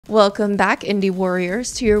Welcome back, Indie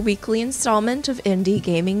Warriors, to your weekly installment of Indie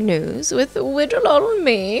Gaming News with little old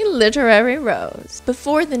me, Literary Rose.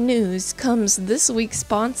 Before the news comes this week's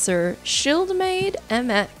sponsor, Shieldmade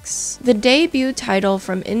MX. The debut title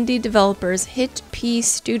from indie developers Hit P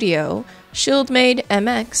Studio, Shieldmade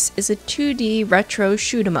MX is a 2D retro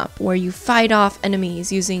shoot-'em-up where you fight off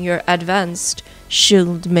enemies using your advanced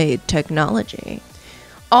Shieldmade technology,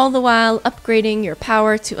 all the while upgrading your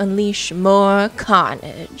power to unleash more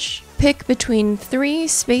carnage. Pick between 3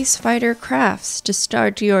 spacefighter crafts to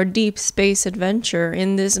start your deep space adventure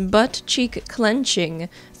in this butt-cheek clenching,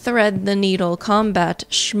 thread-the-needle combat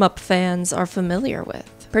shmup fans are familiar with.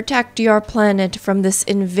 Protect your planet from this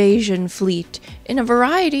invasion fleet in a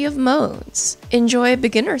variety of modes. Enjoy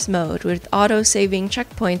beginner's mode with auto-saving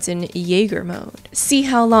checkpoints in Jaeger mode. See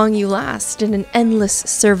how long you last in an endless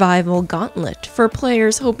survival gauntlet for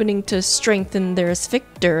players hoping to strengthen their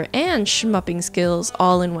Sphincter and shmupping skills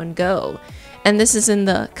all in one go. And this is in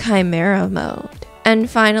the Chimera mode. And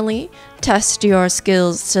finally, test your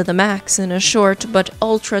skills to the max in a short but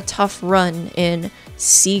ultra tough run in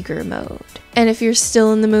Seeger mode. And if you're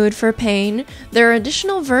still in the mood for pain, there are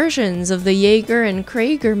additional versions of the Jaeger and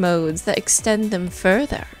Krager modes that extend them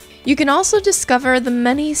further. You can also discover the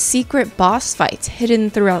many secret boss fights hidden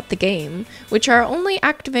throughout the game, which are only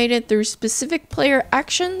activated through specific player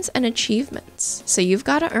actions and achievements. So you've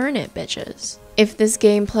gotta earn it, bitches. If this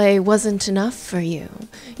gameplay wasn't enough for you,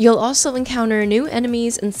 you'll also encounter new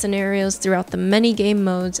enemies and scenarios throughout the many game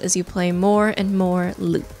modes as you play more and more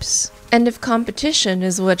loops. And if competition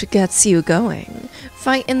is what gets you going,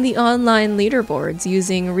 fight in the online leaderboards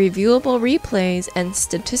using reviewable replays and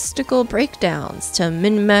statistical breakdowns to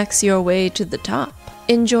min-max your way to the top.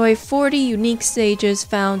 Enjoy 40 unique stages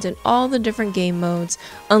found in all the different game modes,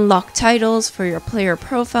 unlock titles for your player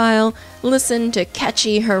profile, listen to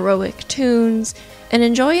catchy heroic tunes, and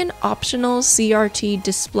enjoy an optional CRT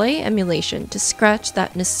display emulation to scratch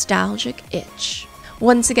that nostalgic itch.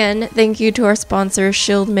 Once again, thank you to our sponsor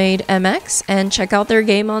Shieldmade MX, and check out their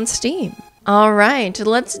game on Steam. Alright,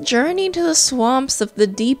 let's journey to the swamps of the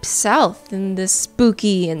Deep South in this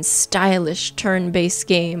spooky and stylish turn-based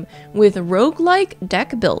game with roguelike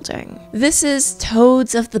deck building. This is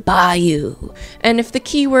Toads of the Bayou, and if the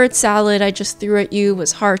keyword salad I just threw at you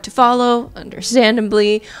was hard to follow,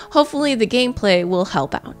 understandably, hopefully the gameplay will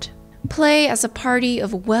help out. Play as a party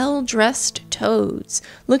of well-dressed toads,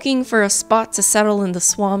 looking for a spot to settle in the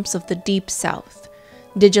swamps of the Deep South.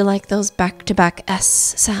 Did you like those back-to-back S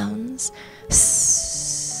sounds?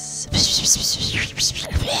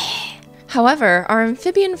 However, our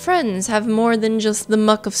amphibian friends have more than just the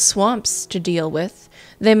muck of swamps to deal with.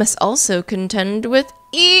 They must also contend with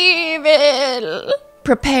evil!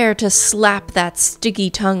 Prepare to slap that sticky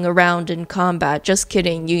tongue around in combat. Just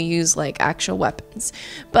kidding, you use like actual weapons.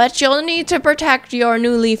 But you'll need to protect your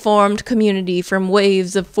newly formed community from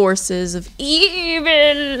waves of forces of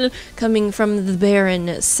evil coming from the Baron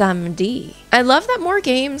Samedi. I love that more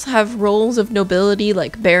games have roles of nobility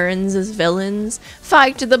like barons as villains.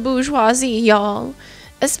 Fight the bourgeoisie, y'all.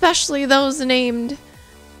 Especially those named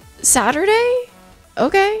Saturday?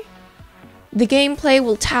 Okay. The gameplay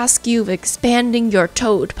will task you with expanding your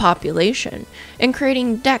toad population and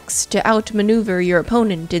creating decks to outmaneuver your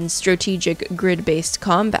opponent in strategic grid-based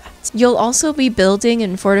combat. You'll also be building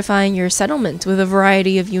and fortifying your settlement with a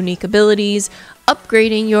variety of unique abilities,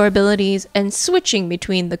 upgrading your abilities, and switching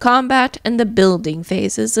between the combat and the building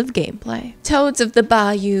phases of gameplay. Toads of the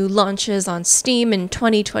Bayou launches on Steam in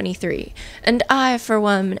 2023, and I, for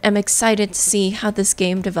one, am excited to see how this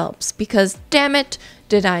game develops because, damn it,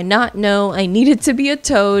 did I not know I needed to be a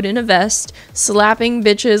toad in a vest, slapping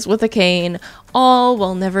bitches with a cane, all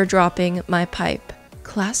while never dropping my pipe.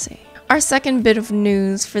 Classy. Our second bit of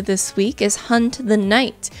news for this week is Hunt the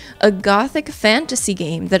Night, a gothic fantasy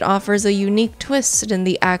game that offers a unique twist in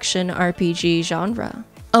the action RPG genre.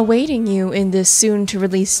 Awaiting you in this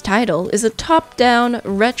soon-to-release title is a top-down,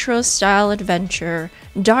 retro-style adventure,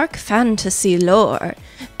 dark fantasy lore,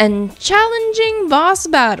 and challenging boss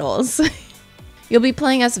battles. You'll be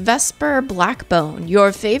playing as Vesper Blackbone,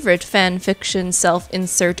 your favorite fanfiction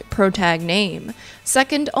self-insert protag name,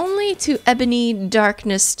 second only to Ebony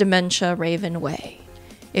Darkness Dementia Ravenway.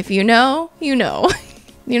 If you know, you know.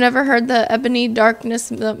 You never heard the Ebony Darkness,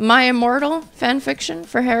 the My Immortal fanfiction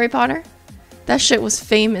for Harry Potter? That shit was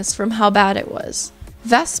famous from how bad it was.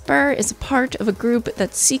 Vesper is a part of a group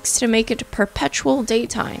that seeks to make it perpetual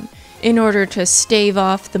daytime in order to stave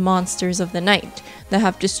off the monsters of the night that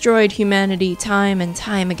have destroyed humanity time and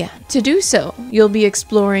time again. To do so, you'll be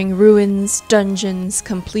exploring ruins, dungeons,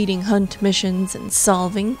 completing hunt missions, and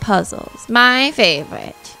solving puzzles. My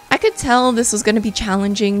favorite. I could tell this was going to be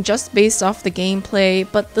challenging just based off the gameplay,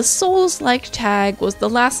 but the Souls-like tag was the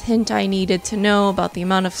last hint I needed to know about the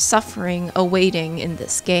amount of suffering awaiting in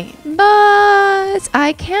this game. But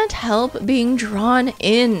I can't help being drawn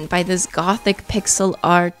in by this gothic pixel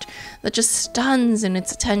art that just stuns in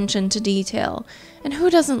its attention to detail. And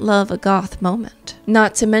who doesn't love a goth moment?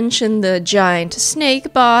 Not to mention the giant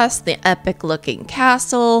snake boss, the epic-looking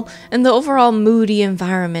castle, and the overall moody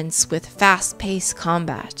environments with fast-paced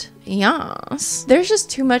combat. Yes. There's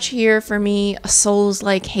just too much here for me, a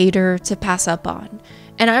Souls-like hater, to pass up on.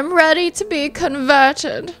 And I'm ready to be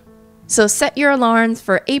converted. So set your alarms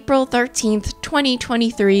for April 13th,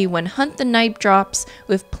 2023 when Hunt the Night drops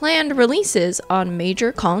with planned releases on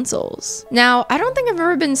major consoles. Now, I don't think I've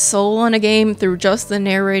ever been sold on a game through just the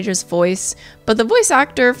narrator's voice, but the voice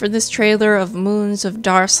actor for this trailer of Moons of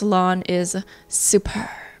Darsalon is superb.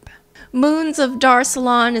 Moons of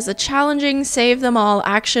Darsalon is a challenging save-them-all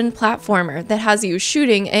action platformer that has you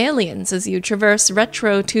shooting aliens as you traverse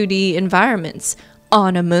retro 2D environments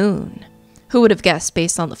on a moon. Who would have guessed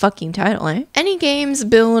based on the fucking title, eh? Any games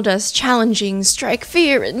billed as challenging strike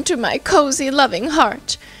fear into my cozy, loving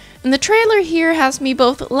heart. And the trailer here has me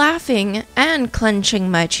both laughing and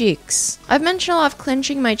clenching my cheeks. I've mentioned a lot of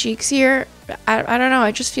clenching my cheeks here. I don't know,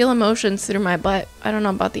 I just feel emotions through my butt. I don't know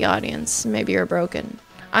about the audience. Maybe you're broken.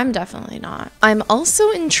 I'm definitely not. I'm also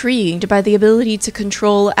intrigued by the ability to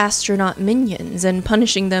control astronaut minions and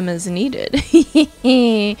punishing them as needed.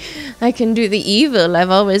 I can do the evil I've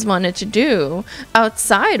always wanted to do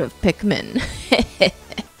outside of Pikmin.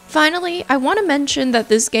 Finally, I want to mention that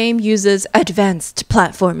this game uses advanced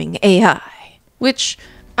platforming AI, which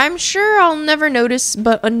I'm sure I'll never notice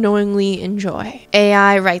but unknowingly enjoy.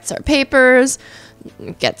 AI writes our papers,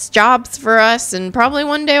 gets jobs for us, and probably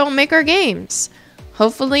one day will make our games.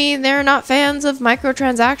 Hopefully, they're not fans of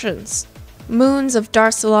microtransactions. Moons of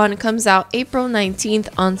Darsalon comes out April 19th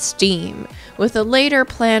on Steam, with a later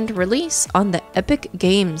planned release on the Epic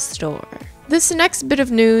Games Store. This next bit of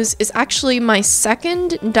news is actually my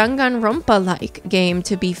second Danganronpa-like game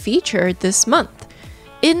to be featured this month.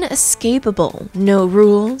 Inescapable, no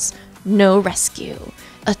rules, no rescue.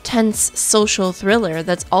 A tense social thriller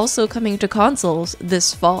that's also coming to consoles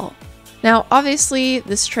this fall. Now, obviously,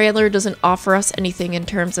 this trailer doesn't offer us anything in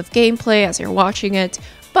terms of gameplay as you're watching it,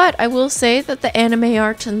 but I will say that the anime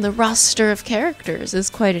art and the roster of characters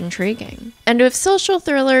is quite intriguing. And with social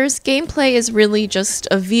thrillers, gameplay is really just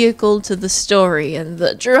a vehicle to the story and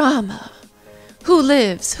the drama. Who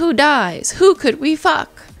lives? Who dies? Who could we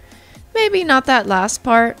fuck? Maybe not that last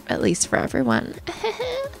part, at least for everyone.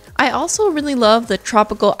 I also really love the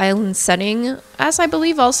tropical island setting, as I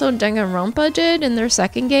believe also Danganronpa did in their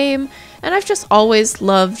second game, and I've just always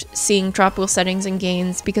loved seeing tropical settings in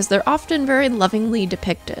games because they're often very lovingly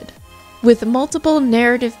depicted. With multiple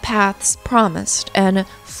narrative paths promised and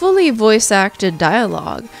fully voice-acted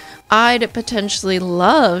dialogue, I'd potentially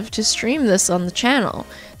love to stream this on the channel,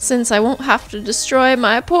 since I won't have to destroy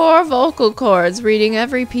my poor vocal cords reading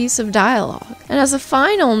every piece of dialogue. And as a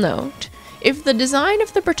final note, if the design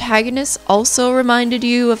of the protagonist also reminded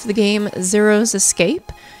you of the game Zero's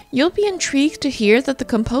Escape, you'll be intrigued to hear that the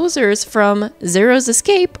composers from Zero's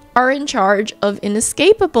Escape are in charge of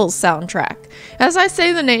Inescapable's soundtrack. As I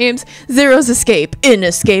say the names, Zero's Escape,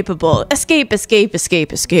 Inescapable, escape, escape,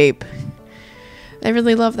 escape, escape. I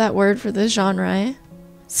really love that word for this genre, eh?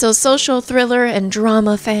 So social thriller and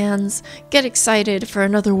drama fans, get excited for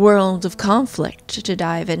another world of conflict to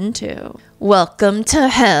dive into. Welcome to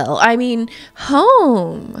hell, I mean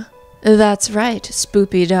home! That's right,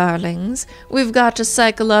 spoopy darlings. We've got a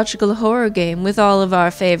psychological horror game with all of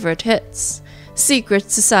our favorite hits. Secret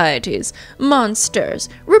societies, monsters,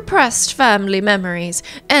 repressed family memories,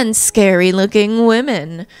 and scary-looking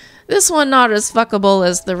women. This one not as fuckable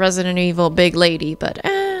as the Resident Evil big lady, but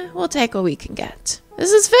we'll take what we can get.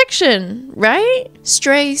 This is fiction, right?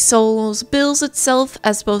 Stray Souls bills itself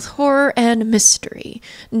as both horror and mystery,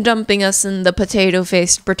 dumping us in the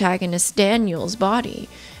potato-faced protagonist Daniel's body,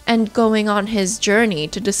 and going on his journey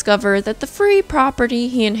to discover that the free property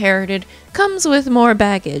he inherited comes with more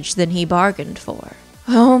baggage than he bargained for.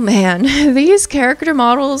 Oh man, these character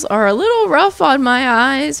models are a little rough on my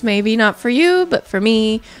eyes, maybe not for you, but for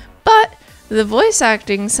me, but the voice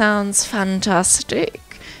acting sounds fantastic.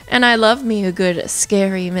 And I love me a good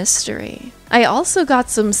scary mystery. I also got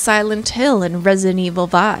some Silent Hill and Resident Evil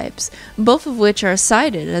vibes, both of which are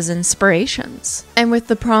cited as inspirations. And with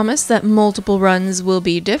the promise that multiple runs will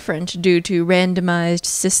be different due to randomized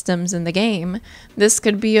systems in the game, this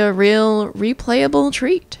could be a real replayable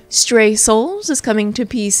treat. Stray Souls is coming to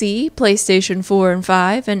PC, PlayStation 4 and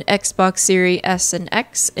 5, and Xbox Series S and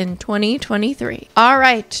X in 2023.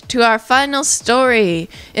 Alright, to our final story.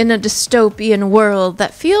 In a dystopian world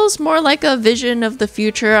that feels more like a vision of the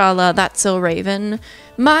future a la That's So Raven,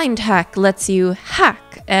 MindHack lets you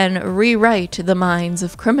hack and rewrite the minds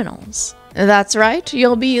of criminals. That's right,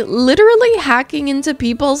 you'll be literally hacking into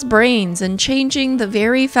people's brains and changing the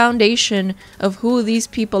very foundation of who these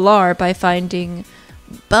people are by finding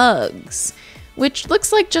bugs, which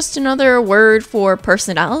looks like just another word for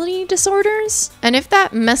personality disorders. And if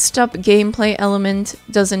that messed up gameplay element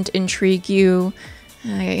doesn't intrigue you,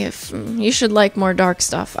 you should like more dark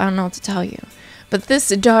stuff. I don't know what to tell you. But this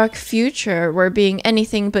dark future where being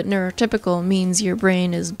anything but neurotypical means your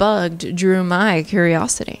brain is bugged drew my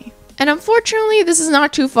curiosity. And unfortunately, this is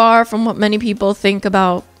not too far from what many people think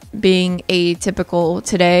about being atypical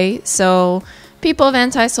today, so people of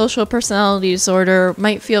antisocial personality disorder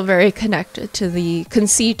might feel very connected to the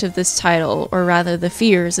conceit of this title, or rather the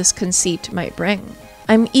fears this conceit might bring.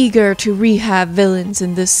 I'm eager to rehab villains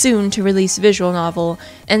in this soon-to-release visual novel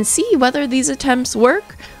and see whether these attempts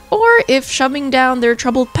work, or if shoving down their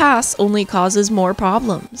troubled past only causes more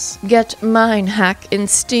problems. Get MindHack in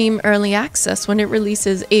Steam Early Access when it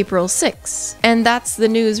releases April 6th. And that's the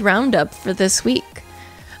news roundup for this week.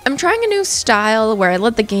 I'm trying a new style where I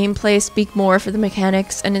let the gameplay speak more for the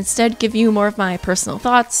mechanics and instead give you more of my personal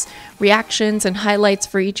thoughts, reactions, and highlights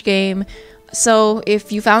for each game. So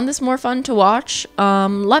if you found this more fun to watch,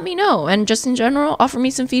 let me know, and just in general, offer me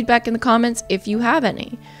some feedback in the comments if you have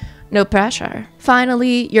any. No pressure.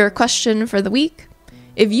 Finally, your question for the week.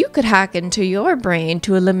 If you could hack into your brain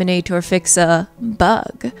to eliminate or fix a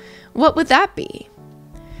bug, what would that be?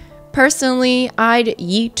 Personally, I'd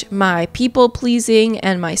yeet my people-pleasing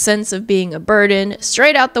and my sense of being a burden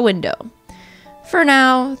straight out the window. For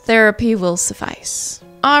now, therapy will suffice.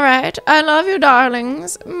 Alright, I love you,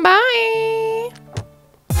 darlings. Bye!